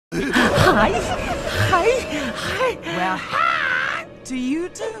Hi. Well, hi to you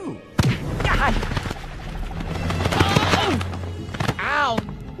too. Ow!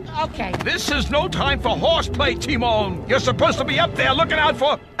 Okay. This is no time for horseplay, Timon. You're supposed to be up there looking out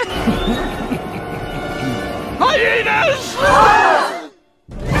for... hyenas!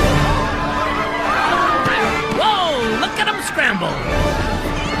 Whoa! Look at them scramble!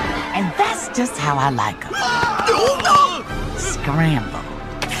 And that's just how I like them. Scramble.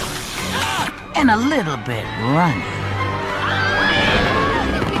 And a little bit runny.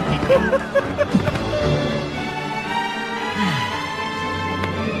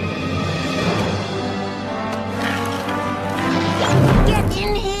 Get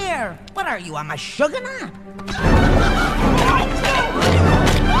in here! What are you, on my sugar nut?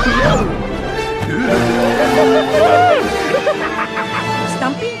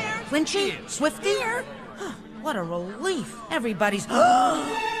 Stumpy? Flinchy? Swiftier? What a relief. Everybody's...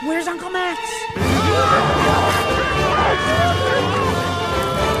 Where's Uncle Max?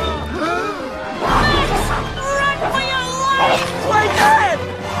 Run for your life! We're dead!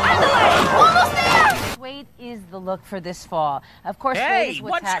 Almost there! Suede is the look for this fall. Of course, Hey, suede is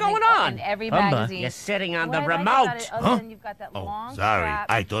what's happening going on? in every Bumba, magazine. You're sitting on What the I like remote. about it, other than you've got that Oh, long sorry. strap,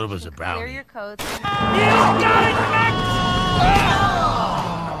 I thought it was you a can clear brownie. your coats. You got it, Max!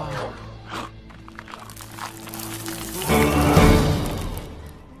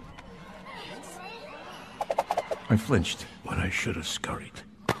 I flinched when I should have scurried.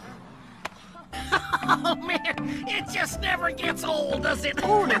 Oh, man, it just never gets old, does it?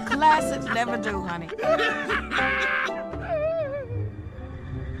 Oh, the classics never do, honey.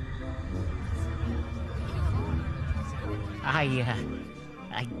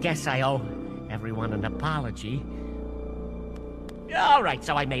 I guess I owe everyone an apology. All right,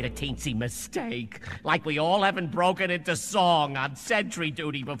 so I made a teensy mistake. Like we all haven't broken into song on sentry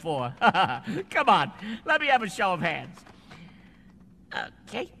duty before. Come on, let me have a show of hands.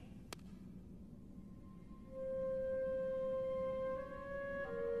 Okay.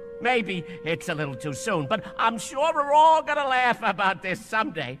 Maybe it's a little too soon, but I'm sure we're all gonna laugh about this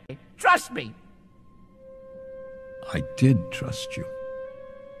someday. Trust me. I did trust you.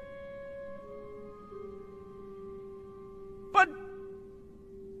 But...